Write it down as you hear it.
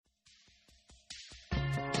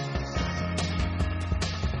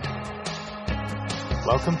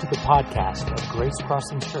Welcome to the podcast of Grace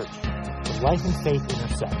Crossing Church, where life and faith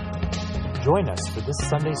intersect. Join us for this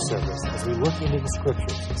Sunday service as we look into the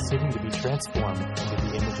Scriptures, seeking to be transformed into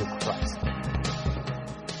the image of Christ.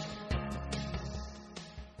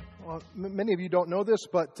 Well, many of you don't know this,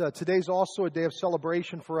 but today's also a day of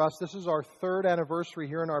celebration for us. This is our third anniversary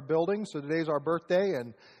here in our building, so today's our birthday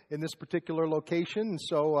and in this particular location. And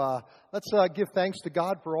so let's give thanks to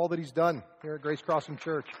God for all that He's done here at Grace Crossing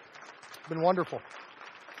Church. It's been wonderful.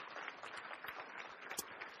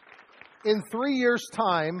 In 3 years'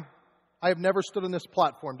 time, I have never stood on this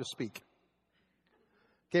platform to speak.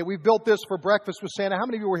 Okay, we built this for Breakfast with Santa. How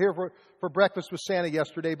many of you were here for Breakfast with Santa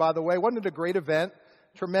yesterday, by the way? Wasn't it a great event?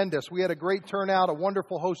 Tremendous. We had a great turnout, a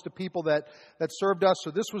wonderful host of people that served us.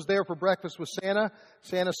 So this was there for Breakfast with Santa.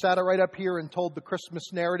 Santa sat right up here and told the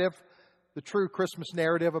Christmas narrative, the true Christmas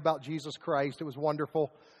narrative about Jesus Christ. It was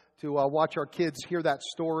wonderful to watch our kids hear that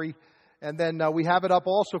story. And then we have it up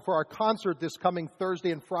also for our concert this coming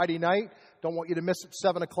Thursday and Friday night. Don't want you to miss it,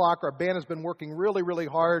 7 o'clock. Our band has been working really, really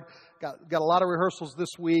hard. Got a lot of rehearsals this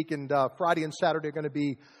week, and Friday and Saturday are going to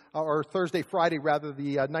be, or Thursday, Friday rather,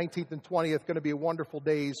 the 19th and 20th, going to be wonderful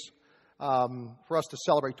days for us to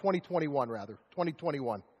celebrate.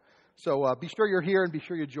 2021. So be sure you're here and be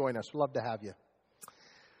sure you join us. We'd love to have you.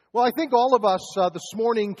 Well, I think all of us this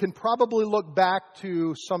morning can probably look back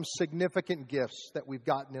to some significant gifts that we've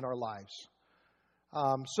gotten in our lives.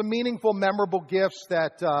 Some meaningful, memorable gifts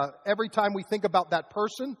that every time we think about that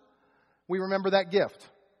person, we remember that gift.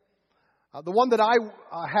 The one that I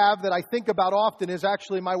have that I think about often is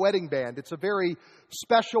actually my wedding band. It's a very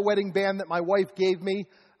special wedding band that my wife gave me.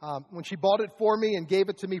 When she bought it for me and gave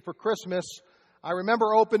it to me for Christmas, I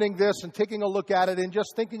remember opening this and taking a look at it and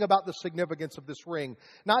just thinking about the significance of this ring.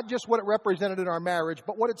 Not just what it represented in our marriage,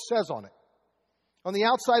 but what it says on it. On the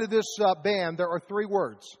outside of this band, there are 3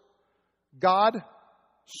 words: God,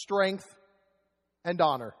 strength, and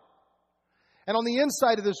honor. And on the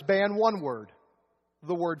inside of this band, 1 word: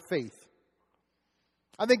 the word faith.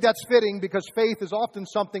 I think that's fitting because faith is often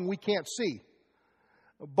something we can't see.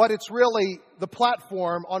 But it's really the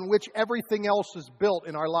platform on which everything else is built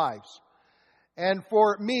in our lives. And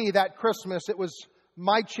for me, that Christmas, it was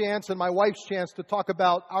my chance and my wife's chance to talk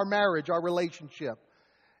about our marriage, our relationship.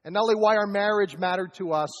 And not only why our marriage mattered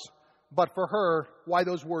to us, but for her, why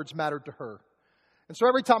those words mattered to her. And so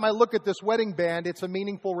every time I look at this wedding band, it's a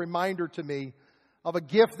meaningful reminder to me of a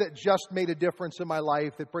gift that just made a difference in my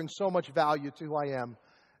life, that brings so much value to who I am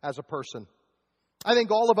as a person. I think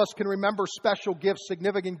all of us can remember special gifts,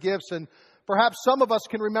 significant gifts, and perhaps some of us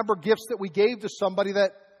can remember gifts that we gave to somebody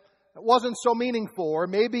that wasn't so meaningful, or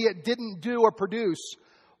maybe it didn't do or produce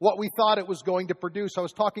what we thought it was going to produce. I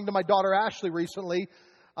was talking to my daughter Ashley recently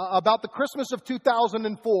about the Christmas of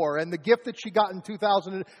 2004 and the gift that she got in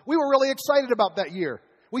 2000. We were really excited about that year.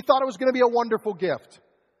 We thought it was going to be a wonderful gift.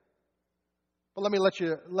 But let me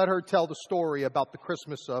let her tell the story about the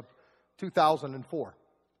Christmas of 2004.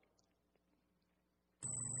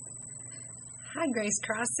 Hi, Grace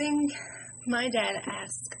Crossing. My dad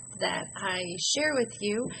asked that I share with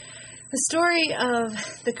you the story of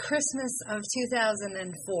the Christmas of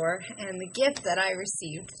 2004 and the gift that I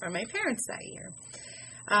received from my parents that year.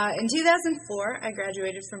 In 2004, I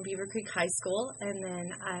graduated from Beaver Creek High School, and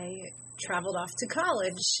then I traveled off to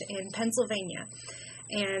college in Pennsylvania.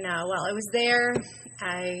 And while I was there,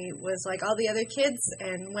 I was like all the other kids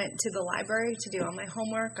and went to the library to do all my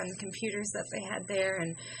homework on the computers that they had there,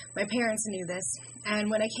 and my parents knew this.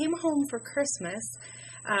 And when I came home for Christmas,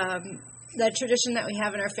 the tradition that we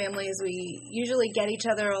have in our family is we usually get each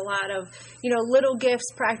other a lot of, little gifts,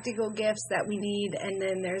 practical gifts that we need, and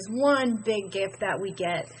then there's one big gift that we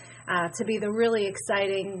get to be the really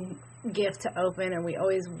exciting gift to open, and we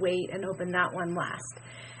always wait and open that one last.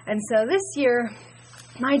 And so this year,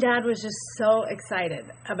 my dad was just so excited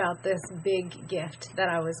about this big gift that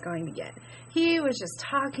I was going to get. He was just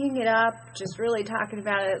talking it up, just really talking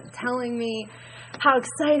about it, telling me how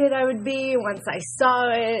excited I would be once I saw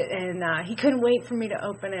it, and he couldn't wait for me to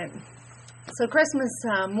open it. So Christmas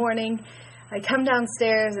morning, I come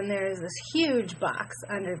downstairs, and there's this huge box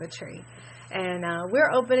under the tree. And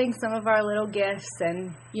we're opening some of our little gifts,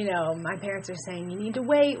 and, my parents are saying, you need to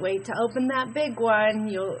wait to open that big one.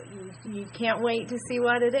 You can't wait to see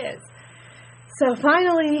what it is. So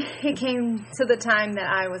finally, it came to the time that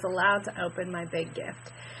I was allowed to open my big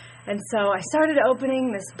gift. And so I started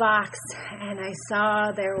opening this box, and I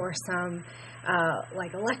saw there were some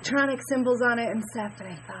electronic symbols on it and stuff, and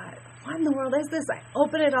I thought, what in the world is this? I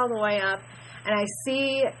open it all the way up, and I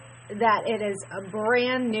see that it is a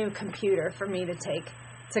brand new computer for me to take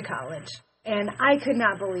to college. And I could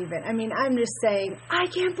not believe it. I mean, I'm just saying, I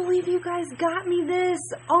can't believe you guys got me this.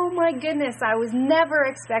 Oh my goodness, I was never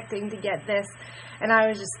expecting to get this. And I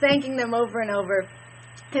was just thanking them over and over.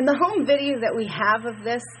 And the home video that we have of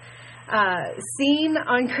this scene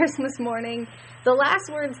on Christmas morning, the last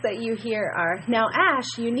words that you hear are, "Now,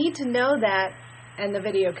 Ash, you need to know that," and the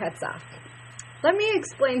video cuts off. Let me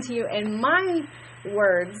explain to you in my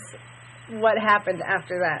words what happened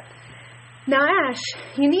after that. "Now, Ash,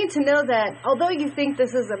 you need to know that although you think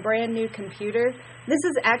this is a brand new computer, this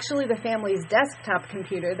is actually the family's desktop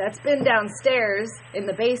computer that's been downstairs in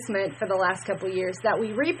the basement for the last couple of years that we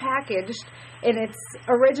repackaged in its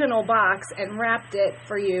original box and wrapped it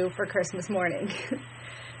for you for Christmas morning."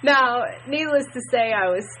 Now, needless to say, I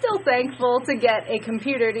was still thankful to get a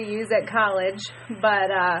computer to use at college, but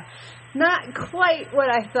not quite what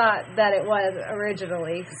I thought that it was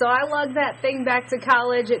originally. So I lugged that thing back to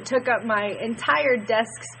college. It took up my entire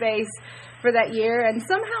desk space for that year, and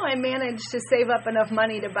somehow I managed to save up enough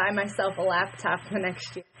money to buy myself a laptop the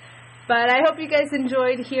next year. But I hope you guys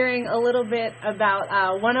enjoyed hearing a little bit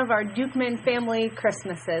about one of our Dukeman family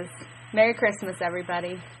Christmases. Merry Christmas,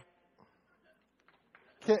 everybody.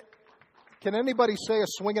 Can anybody say a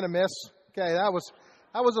swing and a miss? Okay, that was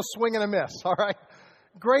a swing and a miss, all right?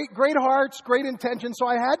 Great hearts, great intentions. So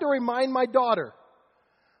I had to remind my daughter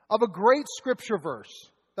of a great scripture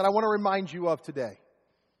verse that I want to remind you of today.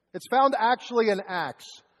 It's found actually in Acts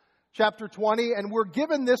chapter 20, and we're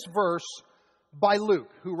given this verse by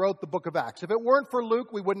Luke, who wrote the book of Acts. If it weren't for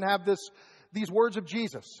Luke, we wouldn't have these words of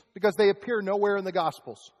Jesus, because they appear nowhere in the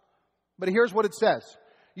Gospels. But here's what it says.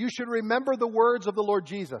 "You should remember the words of the Lord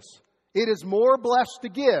Jesus. It is more blessed to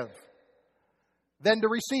give than to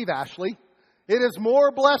receive," Ashley. "It is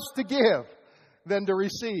more blessed to give than to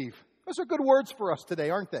receive." Those are good words for us today,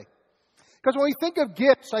 aren't they? Because when we think of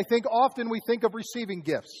gifts, I think often we think of receiving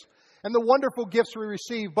gifts and the wonderful gifts we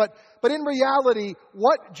receive. But in reality,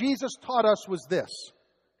 what Jesus taught us was this.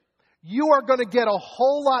 You are going to get a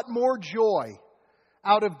whole lot more joy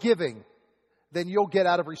out of giving than you'll get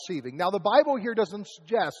out of receiving. Now, the Bible here doesn't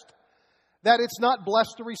suggest that it's not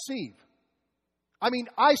blessed to receive. I mean,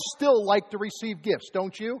 I still like to receive gifts,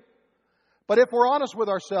 don't you? But if we're honest with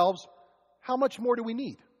ourselves, how much more do we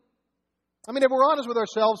need? I mean, if we're honest with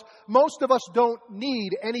ourselves, most of us don't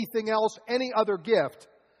need anything else, any other gift.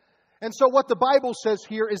 And so what the Bible says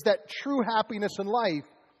here is that true happiness in life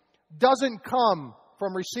doesn't come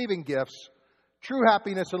from receiving gifts. True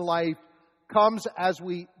happiness in life comes as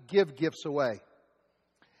we give gifts away.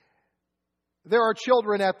 There are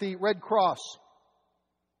children at the Red Cross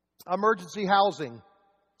emergency housing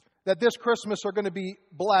that this Christmas are going to be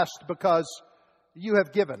blessed because you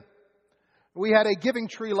have given. We had a giving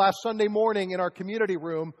tree last Sunday morning in our community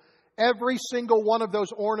room. Every single one of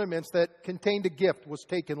those ornaments that contained a gift was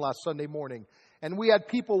taken last Sunday morning. And we had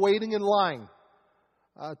people waiting in line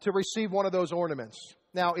to receive one of those ornaments.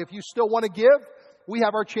 Now, if you still want to give, we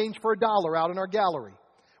have our change for $1 out in our gallery.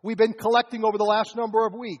 We've been collecting over the last number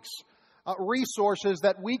of weeks resources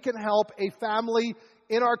that we can help a family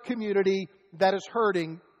in our community that is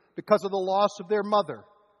hurting because of the loss of their mother,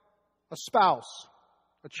 a spouse,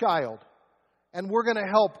 a child. And we're going to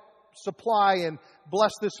help supply and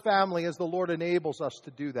bless this family as the Lord enables us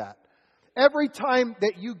to do that. Every time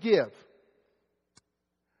that you give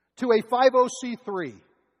to a 50c3,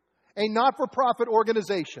 a not-for-profit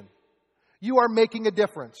organization, you are making a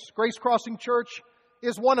difference. Grace Crossing Church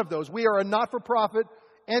is one of those. We are a not-for-profit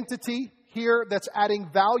entity here that's adding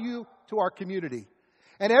value to our community.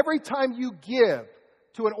 And every time you give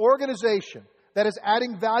to an organization that is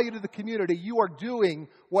adding value to the community, you are doing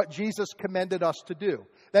what Jesus commended us to do.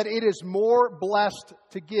 That it is more blessed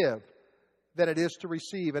to give than it is to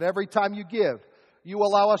receive. And every time you give, you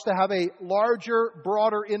allow us to have a larger,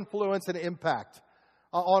 broader influence and impact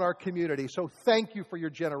on our community. So thank you for your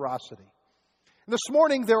generosity. And this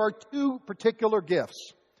morning, there are two particular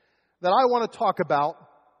gifts that I want to talk about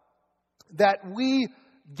that we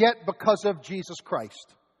get because of Jesus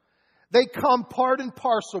Christ. They come part and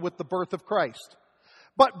parcel with the birth of Christ.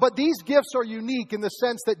 But these gifts are unique in the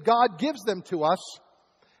sense that God gives them to us,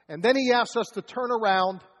 and then He asks us to turn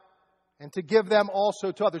around and to give them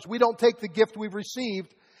also to others. We don't take the gift we've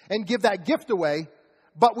received and give that gift away,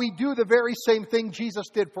 but we do the very same thing Jesus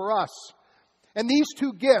did for us. And these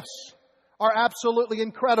two gifts are absolutely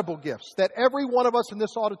incredible gifts that every one of us in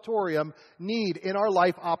this auditorium need in our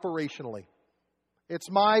life operationally. It's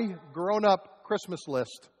my grown-up Christmas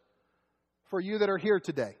list for you that are here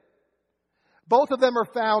today. Both of them are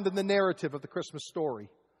found in the narrative of the Christmas story.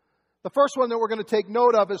 The first one that we're going to take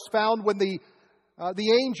note of is found when the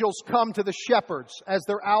angels come to the shepherds as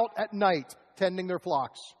they're out at night tending their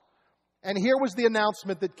flocks. And here was the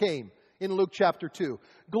announcement that came in Luke chapter 2.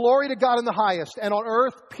 Glory to God in the highest, and on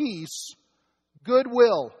earth peace,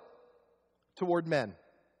 goodwill toward men.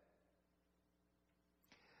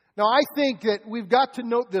 Now I think that we've got to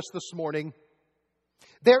note this morning.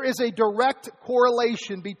 There is a direct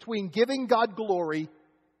correlation between giving God glory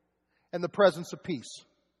and the presence of peace.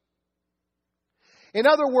 In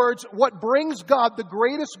other words, what brings God the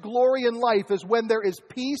greatest glory in life is when there is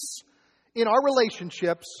peace in our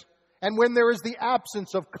relationships and when there is the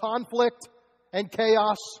absence of conflict and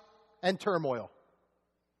chaos and turmoil.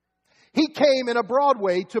 He came in a broad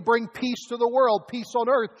way to bring peace to the world, peace on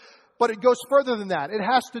earth, but it goes further than that. It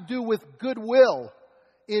has to do with goodwill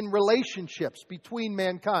in relationships between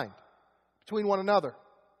mankind, between one another.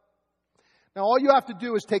 Now, all you have to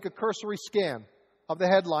do is take a cursory scan of the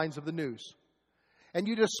headlines of the news, and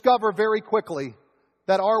you discover very quickly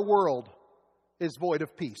that our world is void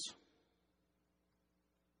of peace.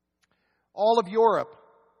 All of Europe,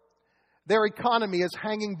 their economy is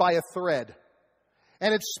hanging by a thread,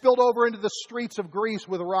 and it's spilled over into the streets of Greece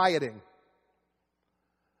with rioting.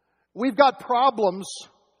 We've got problems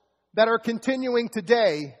that are continuing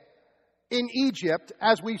today in Egypt,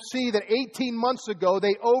 as we see that 18 months ago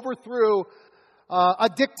they overthrew a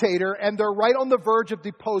dictator, and they're right on the verge of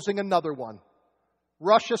deposing another one.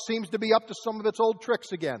 Russia seems to be up to some of its old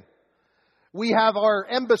tricks again. We have our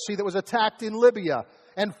embassy that was attacked in Libya,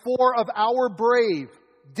 and 4 of our brave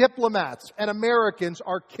diplomats and Americans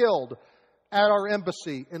are killed at our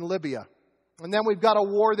embassy in Libya. And then we've got a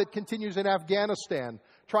war that continues in Afghanistan,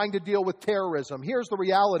 trying to deal with terrorism. Here's the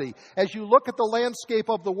reality. As you look at the landscape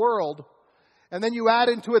of the world, and then you add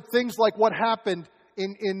into it things like what happened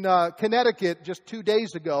in Connecticut just 2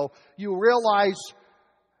 days ago, you realize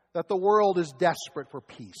that the world is desperate for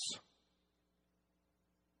peace.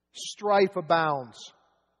 Strife abounds.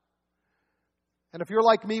 And if you're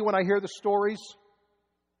like me, when I hear the stories,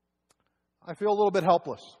 I feel a little bit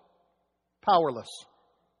helpless, powerless.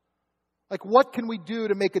 Like, what can we do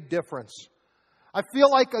to make a difference? I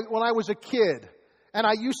feel like when I was a kid and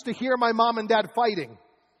I used to hear my mom and dad fighting,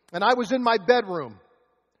 and I was in my bedroom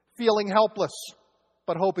feeling helpless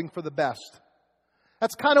but hoping for the best.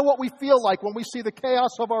 That's kind of what we feel like when we see the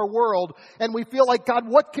chaos of our world and we feel like, God,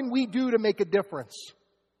 what can we do to make a difference?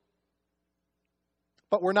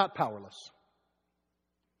 But we're not powerless.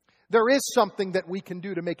 There is something that we can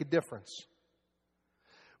do to make a difference.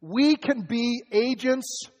 We can be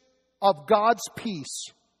agents of God's peace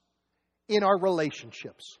in our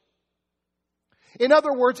relationships. In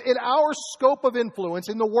other words, in our scope of influence,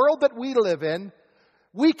 in the world that we live in,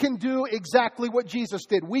 we can do exactly what Jesus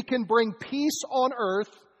did. We can bring peace on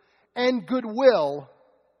earth and goodwill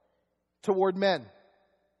toward men.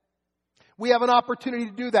 We have an opportunity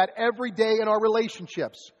to do that every day in our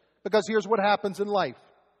relationships, because here's what happens in life.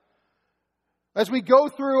 As we go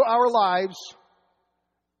through our lives,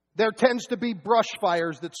 there tends to be brush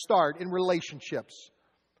fires that start in relationships.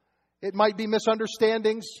 It might be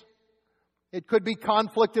misunderstandings. It could be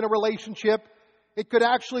conflict in a relationship. It could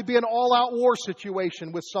actually be an all-out war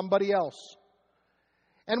situation with somebody else.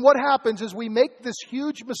 And what happens is we make this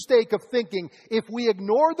huge mistake of thinking if we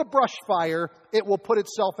ignore the brush fire, it will put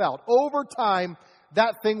itself out. Over time,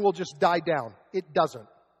 that thing will just die down. It doesn't.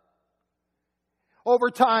 Over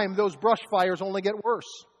time, those brush fires only get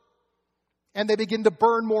worse. And they begin to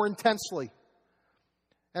burn more intensely.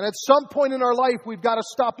 And at some point in our life, we've got to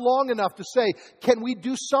stop long enough to say, can we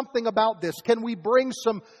do something about this? Can we bring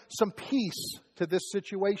some peace to this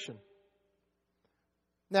situation?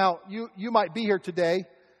 Now, you might be here today,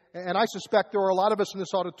 and I suspect there are a lot of us in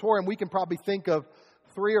this auditorium. We can probably think of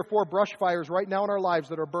 3 or 4 brush fires right now in our lives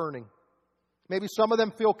that are burning. Maybe some of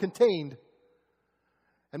them feel contained,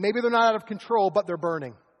 and maybe they're not out of control, but they're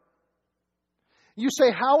burning. You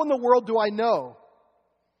say, how in the world do I know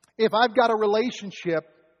if I've got a relationship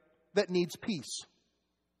that needs peace?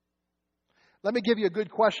 Let me give you a good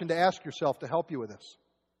question to ask yourself to help you with this.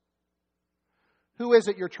 Who is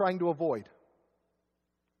it you're trying to avoid?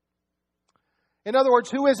 In other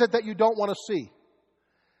words, who is it that you don't want to see?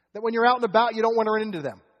 That when you're out and about, you don't want to run into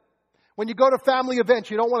them. When you go to family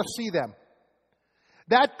events, you don't want to see them.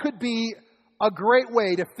 That could be a great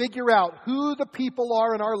way to figure out who the people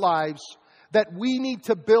are in our lives that we need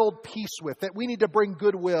to build peace with, that we need to bring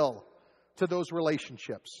goodwill to those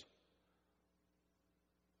relationships.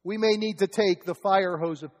 We may need to take the fire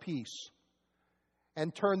hose of peace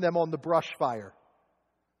and turn them on the brush fire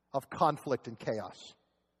of conflict and chaos.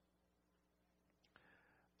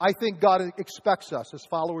 I think God expects us as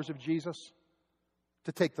followers of Jesus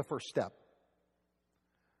to take the first step.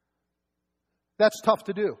 That's tough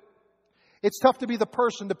to do. It's tough to be the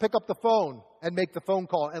person to pick up the phone and make the phone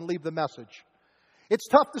call and leave the message. It's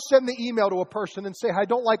tough to send the email to a person and say, I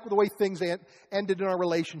don't like the way things ended in our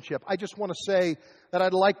relationship. I just want to say that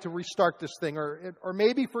I'd like to restart this thing. Or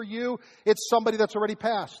maybe for you, it's somebody that's already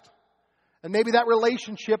passed. And maybe that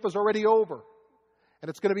relationship is already over. And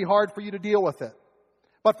it's going to be hard for you to deal with it.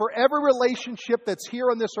 But for every relationship that's here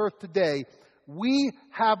on this earth today, we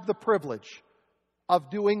have the privilege of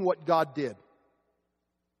doing what God did.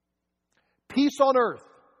 Peace on earth,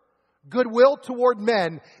 goodwill toward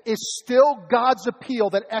men is still God's appeal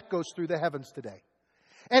that echoes through the heavens today.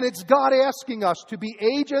 And it's God asking us to be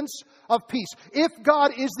agents of peace. If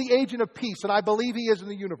God is the agent of peace, and I believe He is in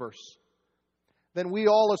the universe, then we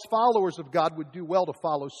all as followers of God would do well to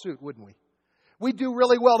follow suit, wouldn't we? We'd do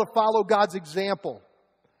really well to follow God's example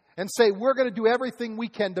and say we're going to do everything we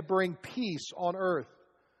can to bring peace on earth,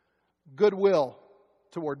 goodwill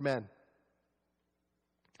toward men.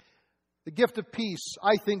 The gift of peace,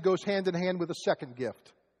 I think, goes hand in hand with a second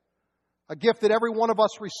gift. A gift that every one of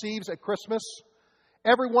us receives at Christmas.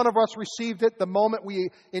 Every one of us received it the moment we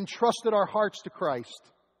entrusted our hearts to Christ.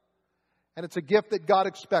 And it's a gift that God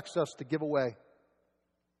expects us to give away.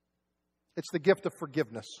 It's the gift of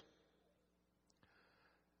forgiveness.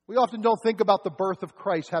 We often don't think about the birth of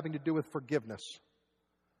Christ having to do with forgiveness.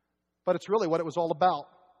 But it's really what it was all about.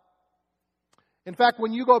 In fact,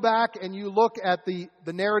 when you go back and you look at the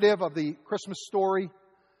narrative of the Christmas story,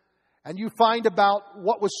 and you find about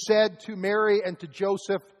what was said to Mary and to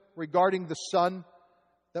Joseph regarding the son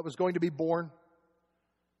that was going to be born,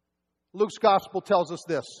 Luke's gospel tells us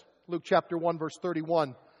this. Luke chapter 1, verse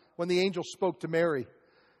 31, when the angel spoke to Mary,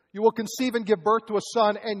 "You will conceive and give birth to a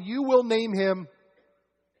son, and you will name him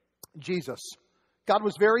Jesus." God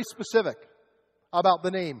was very specific about the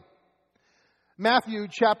name. Matthew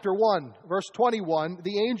chapter 1, verse 21,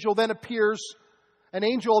 an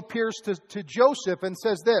angel appears to Joseph and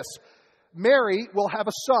says this, "Mary will have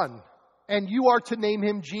a son, and you are to name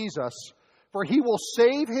him Jesus, for he will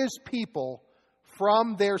save his people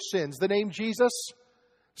from their sins." The name Jesus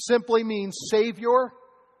simply means Savior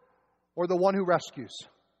or the one who rescues.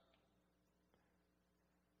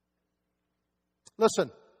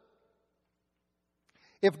 Listen,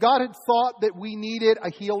 if God had thought that we needed a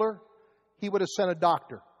healer, He would have sent a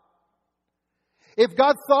doctor. If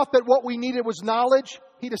God thought that what we needed was knowledge,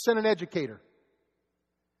 He'd have sent an educator.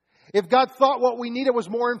 If God thought what we needed was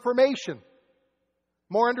more information,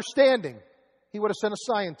 more understanding, He would have sent a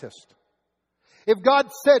scientist. If God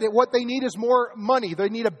said that what they need is more money, they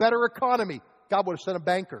need a better economy, God would have sent a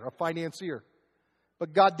banker, a financier.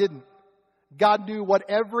 But God didn't. God knew what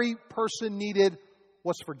every person needed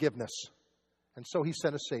was forgiveness. And so He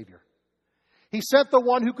sent a Savior. He sent the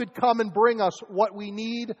one who could come and bring us what we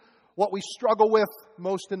need, what we struggle with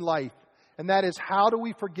most in life. And that is, how do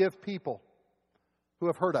we forgive people who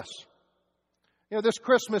have hurt us? You know, this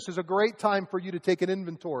Christmas is a great time for you to take an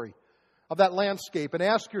inventory of that landscape and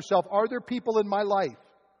ask yourself, are there people in my life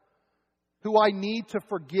who I need to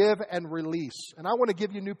forgive and release? And I want to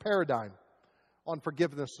give you a new paradigm on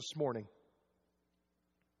forgiveness this morning.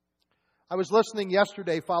 I was listening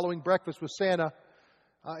yesterday following Breakfast with Santa.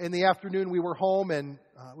 In the afternoon, we were home, and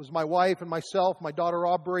it was my wife and myself, my daughter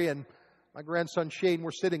Aubrey, and my grandson Shane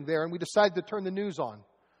were sitting there, and we decided to turn the news on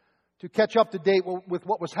to catch up to date with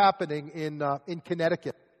what was happening in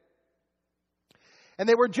Connecticut. And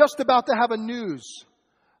they were just about to have a news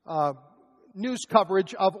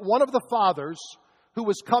coverage of one of the fathers who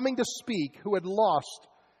was coming to speak, who had lost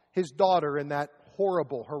his daughter in that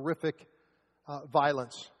horrible, horrific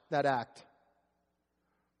violence, that act.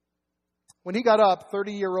 When he got up,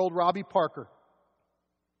 30-year-old Robbie Parker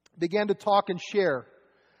began to talk and share.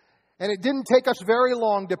 And it didn't take us very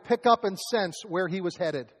long to pick up and sense where he was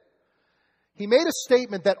headed. He made a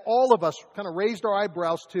statement that all of us kind of raised our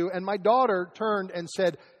eyebrows to, and my daughter turned and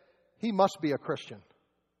said, "He must be a Christian."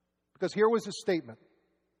 Because here was his statement.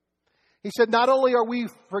 He said, not only are we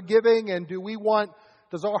forgiving and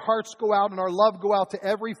does our hearts go out and our love go out to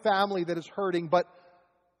every family that is hurting, but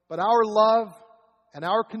our love and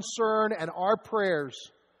our concern and our prayers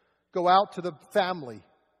go out to the family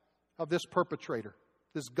of this perpetrator,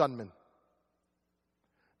 this gunman.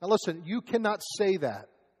 Now listen, you cannot say that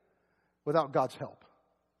without God's help.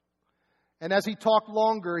 And as he talked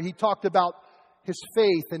longer, he talked about his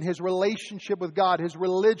faith and his relationship with God, his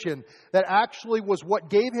religion, that actually was what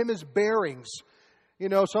gave him his bearings. You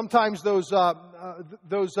know, sometimes those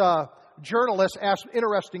journalists ask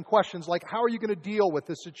interesting questions like, how are you going to deal with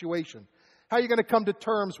this situation? How are you going to come to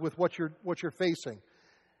terms with what you're facing?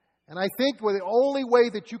 And I think the only way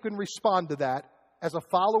that you can respond to that as a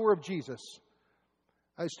follower of Jesus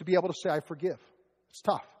is to be able to say, I forgive. It's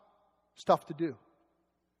tough. It's tough to do.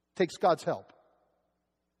 takes God's help.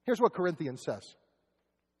 Here's what Corinthians says.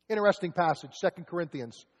 Interesting passage, 2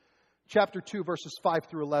 Corinthians chapter 2, verses 5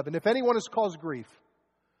 through 11. If anyone has caused grief,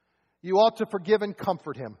 you ought to forgive and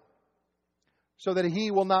comfort him, so that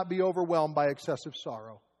he will not be overwhelmed by excessive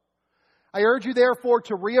sorrow. I urge you, therefore,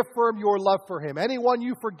 to reaffirm your love for him. Anyone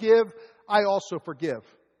you forgive, I also forgive.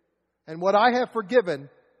 And what I have forgiven,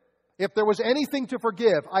 if there was anything to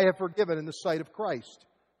forgive, I have forgiven in the sight of Christ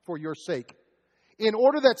for your sake, in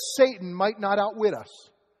order that Satan might not outwit us.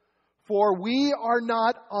 For we are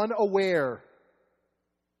not unaware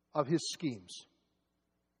of his schemes.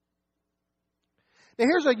 Now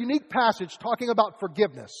here's a unique passage talking about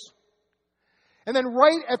forgiveness. And then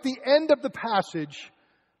right at the end of the passage,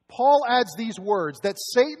 Paul adds these words, that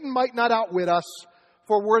Satan might not outwit us,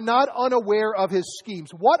 for we're not unaware of his schemes.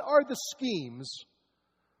 What are the schemes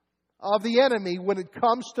of the enemy when it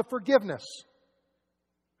comes to forgiveness?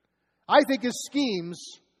 I think his schemes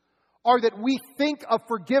are that we think of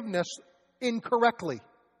forgiveness incorrectly.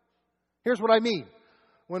 Here's what I mean.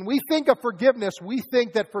 When we think of forgiveness, we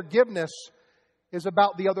think that forgiveness is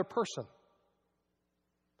about the other person.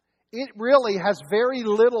 It really has very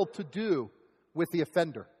little to do with the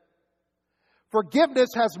offender. Forgiveness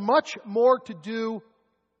has much more to do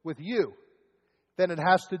with you than it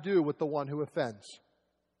has to do with the one who offends.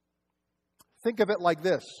 Think of it like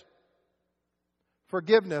this.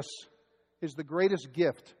 Forgiveness is the greatest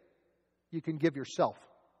gift you can give yourself.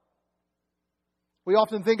 We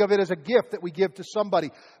often think of it as a gift that we give to somebody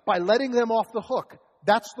by letting them off the hook.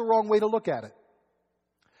 That's the wrong way to look at it.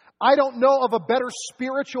 I don't know of a better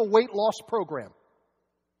spiritual weight loss program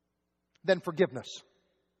than forgiveness.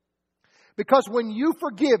 Because when you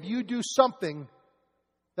forgive, you do something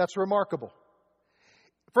that's remarkable.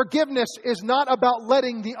 Forgiveness is not about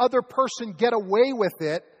letting the other person get away with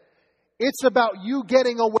it. It's about you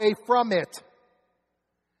getting away from it.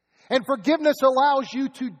 And forgiveness allows you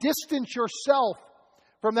to distance yourself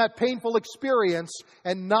from that painful experience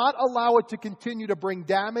and not allow it to continue to bring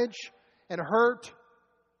damage and hurt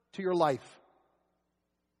to your life.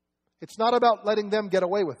 It's not about letting them get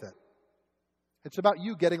away with it. It's about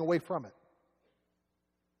you getting away from it.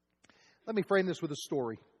 Let me frame this with a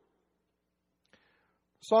story.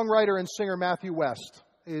 Songwriter and singer Matthew West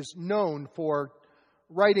is known for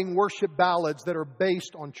writing worship ballads that are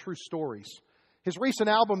based on true stories. His recent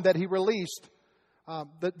album that he released,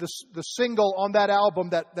 the single on that album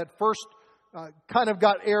that first kind of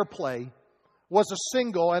got airplay was a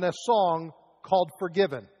single and a song called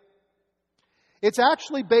Forgiven. It's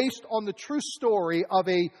actually based on the true story of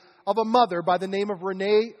a mother by the name of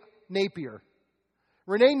Renee Napier.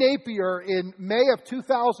 Renee Napier, in May of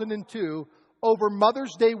 2002, over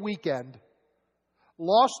Mother's Day weekend,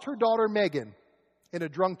 lost her daughter Megan in a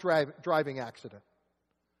drunk driving accident.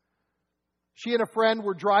 She and a friend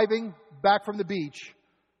were driving back from the beach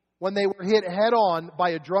when they were hit head-on by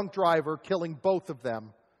a drunk driver, killing both of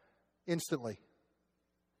them instantly.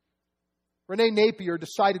 Renee Napier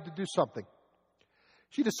decided to do something.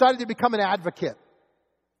 She decided to become an advocate,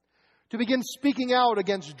 to begin speaking out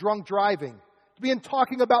against drunk driving, to begin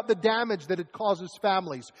talking about the damage that it causes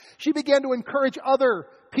families. She began to encourage other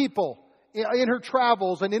people in her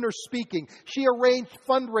travels and in her speaking. She arranged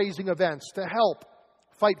fundraising events to help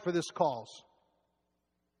fight for this cause.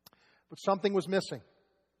 But something was missing.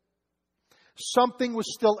 Something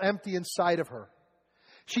was still empty inside of her.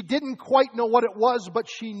 She didn't quite know what it was, but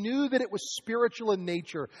she knew that it was spiritual in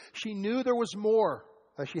nature. She knew there was more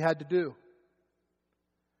that she had to do.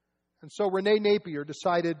 And so Renee Napier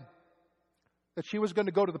decided that she was going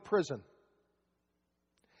to go to the prison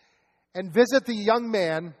and visit the young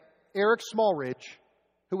man, Eric Smallridge,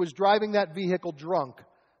 who was driving that vehicle drunk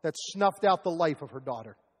that snuffed out the life of her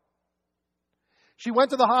daughter. She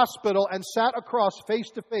went to the hospital and sat across face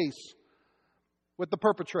to face with the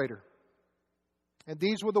perpetrator. And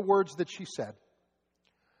these were the words that she said.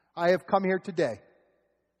 I have come here today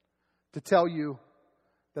to tell you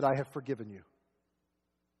that I have forgiven you.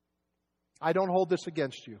 I don't hold this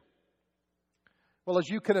against you. Well, as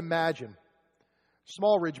you can imagine,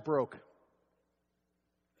 Smallridge broke.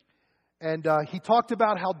 And he talked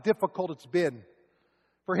about how difficult it's been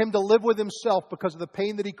for him to live with himself because of the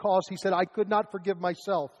pain that he caused. He said, I could not forgive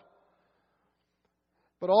myself.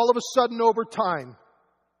 But all of a sudden, over time,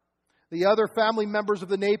 the other family members of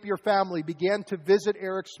the Napier family began to visit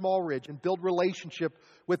Eric Smallridge and build relationship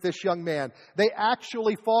with this young man. They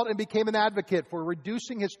actually fought and became an advocate for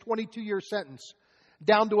reducing his 22-year sentence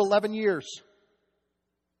down to 11 years.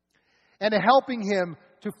 And helping him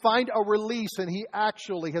to find a release, and he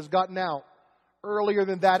actually has gotten out earlier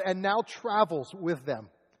than that and now travels with them,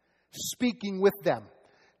 speaking with them,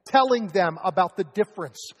 telling them about the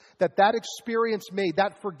difference that experience made,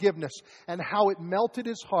 that forgiveness, and how it melted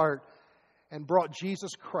his heart and brought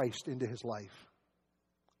Jesus Christ into his life.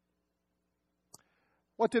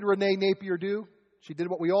 What did Renee Napier do? She did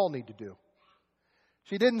what we all need to do.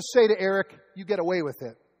 She didn't say to Eric, you get away with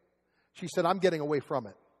it. She said, I'm getting away from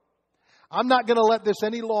it. I'm not going to let this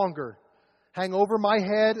any longer hang over my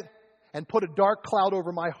head and put a dark cloud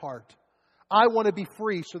over my heart. I want to be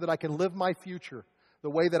free so that I can live my future the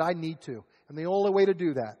way that I need to. And the only way to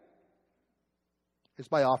do that is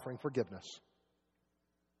by offering forgiveness.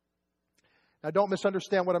 Now, don't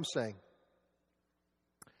misunderstand what I'm saying.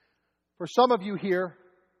 For some of you here,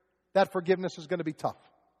 that forgiveness is going to be tough.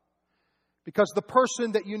 Because the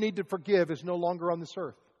person that you need to forgive is no longer on this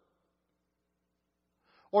earth.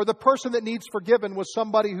 Or the person that needs forgiven was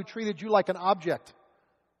somebody who treated you like an object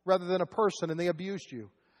rather than a person, and they abused you.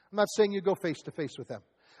 I'm not saying you go face to face with them.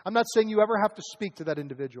 I'm not saying you ever have to speak to that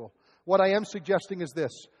individual. What I am suggesting is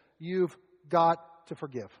this: you've got to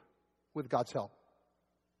forgive with God's help.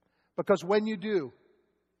 Because when you do,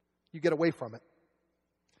 you get away from it.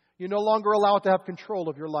 You no longer allow it to have control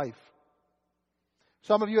of your life.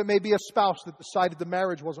 Some of you, it may be a spouse that decided the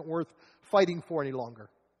marriage wasn't worth fighting for any longer.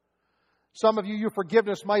 Some of you, your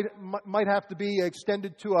forgiveness might have to be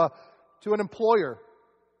extended to an employer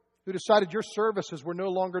who decided your services were no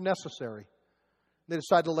longer necessary. They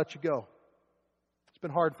decided to let you go. It's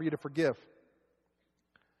been hard for you to forgive.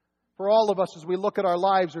 For all of us, as we look at our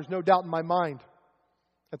lives, there's no doubt in my mind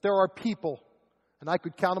that there are people, and I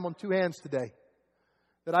could count them on two hands today,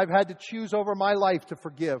 that I've had to choose over my life to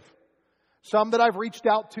forgive. Some that I've reached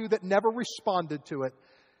out to that never responded to it.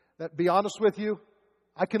 That, be honest with you,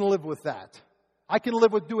 I can live with that. I can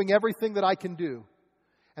live with doing everything that I can do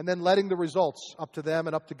and then letting the results up to them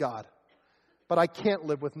and up to God. But I can't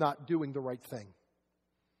live with not doing the right thing.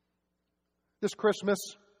 This Christmas,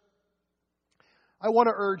 I want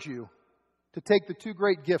to urge you to take the two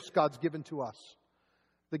great gifts God's given to us.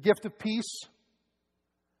 The gift of peace,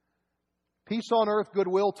 peace on earth,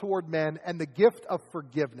 goodwill toward men, and the gift of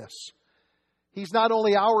forgiveness. He's not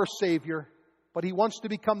only our Savior, but He wants to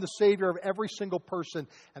become the Savior of every single person.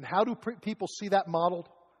 And how do people see that modeled?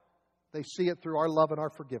 They see it through our love and our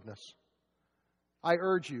forgiveness. I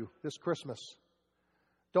urge you this Christmas,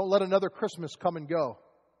 don't let another Christmas come and go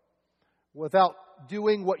without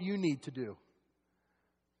doing what you need to do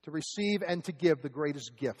to receive and to give the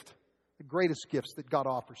greatest gift, the greatest gifts that God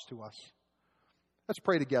offers to us. Let's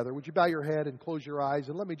pray together. Would you bow your head and close your eyes,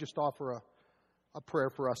 and let me just offer a prayer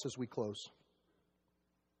for us as we close.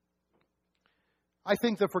 I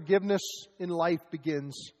think the forgiveness in life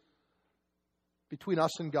begins between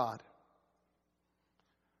us and God.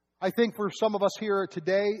 I think for some of us here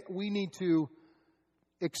today, we need to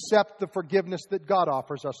accept the forgiveness that God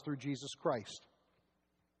offers us through Jesus Christ.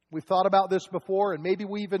 We've thought about this before, and maybe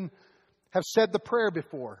we even have said the prayer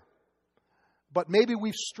before, but maybe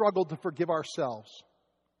we've struggled to forgive ourselves.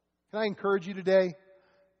 Can I encourage you today?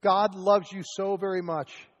 God loves you so very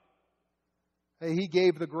much that He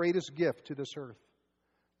gave the greatest gift to this earth.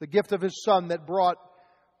 The gift of His Son that brought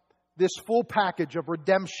this full package of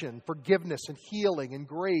redemption, forgiveness, and healing, and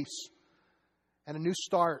grace, and a new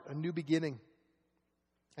start, a new beginning.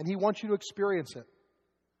 And He wants you to experience it.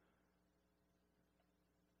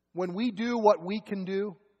 When we do what we can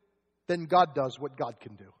do, then God does what God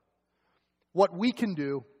can do. What we can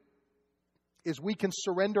do is we can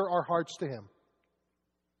surrender our hearts to Him.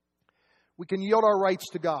 We can yield our rights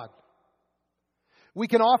to God. We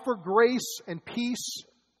can offer grace and peace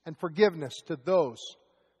and forgiveness to those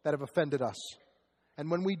that have offended us. And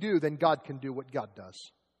when we do, then God can do what God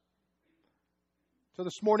does. So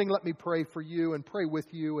this morning, let me pray for you and pray with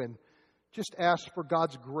you and just ask for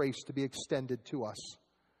God's grace to be extended to us.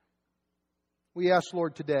 We ask,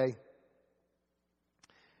 Lord, today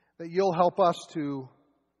that You'll help us to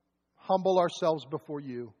humble ourselves before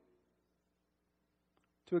You,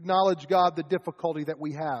 to acknowledge, God, the difficulty that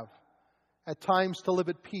we have at times to live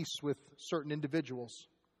at peace with certain individuals,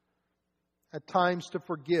 at times to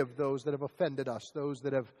forgive those that have offended us, those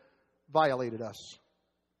that have violated us.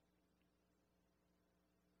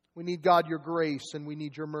 We need, God, Your grace, and we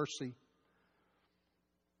need Your mercy.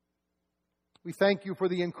 We thank You for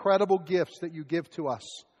the incredible gifts that You give to us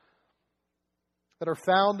that are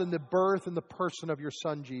found in the birth and the person of Your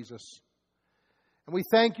Son, Jesus. And we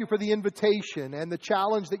thank You for the invitation and the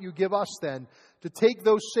challenge that You give us then to take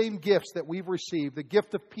those same gifts that we've received, the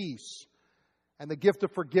gift of peace and the gift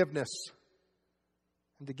of forgiveness,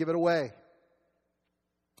 and to give it away.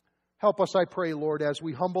 Help us, I pray, Lord, as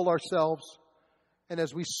we humble ourselves and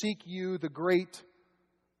as we seek You, the great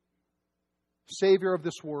Savior of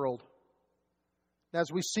this world.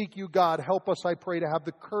 As we seek you, God, help us, I pray, to have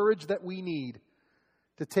the courage that we need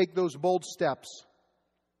to take those bold steps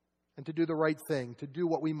and to do the right thing, to do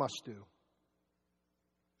what we must do.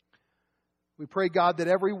 We pray, God, that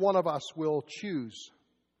every one of us will choose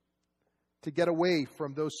to get away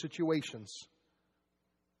from those situations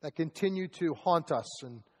that continue to haunt us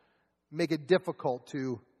and make it difficult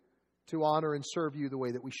to honor and serve you the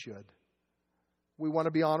way that we should. We want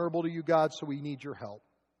to be honorable to you, God, so we need your help.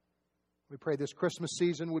 We pray this Christmas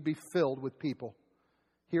season would be filled with people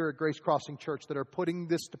here at Grace Crossing Church that are putting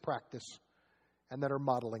this to practice and that are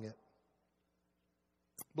modeling it.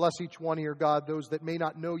 Bless each one here, God, those that may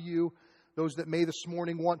not know you, those that may this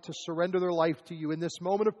morning want to surrender their life to you. In this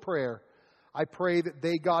moment of prayer, I pray that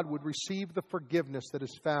they, God, would receive the forgiveness that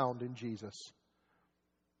is found in Jesus.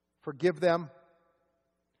 Forgive them,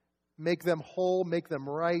 make them whole, make them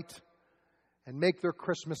right, and make their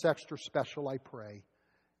Christmas extra special, I pray,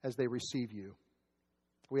 as they receive you.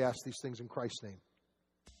 We ask these things in Christ's name.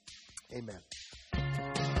 Amen.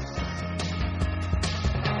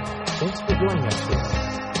 Thanks for joining us today.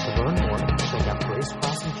 To learn more, check out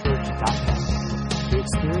gracecrossingchurch.net. To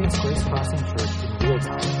experience Grace Crossing Church in real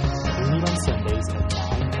time, we meet on Sundays at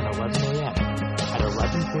 9 and 11 a.m. at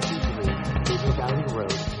 1153 Beaver Valley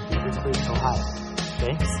Road in Beaver Creek, Ohio.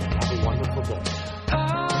 Thanks, and have a wonderful day.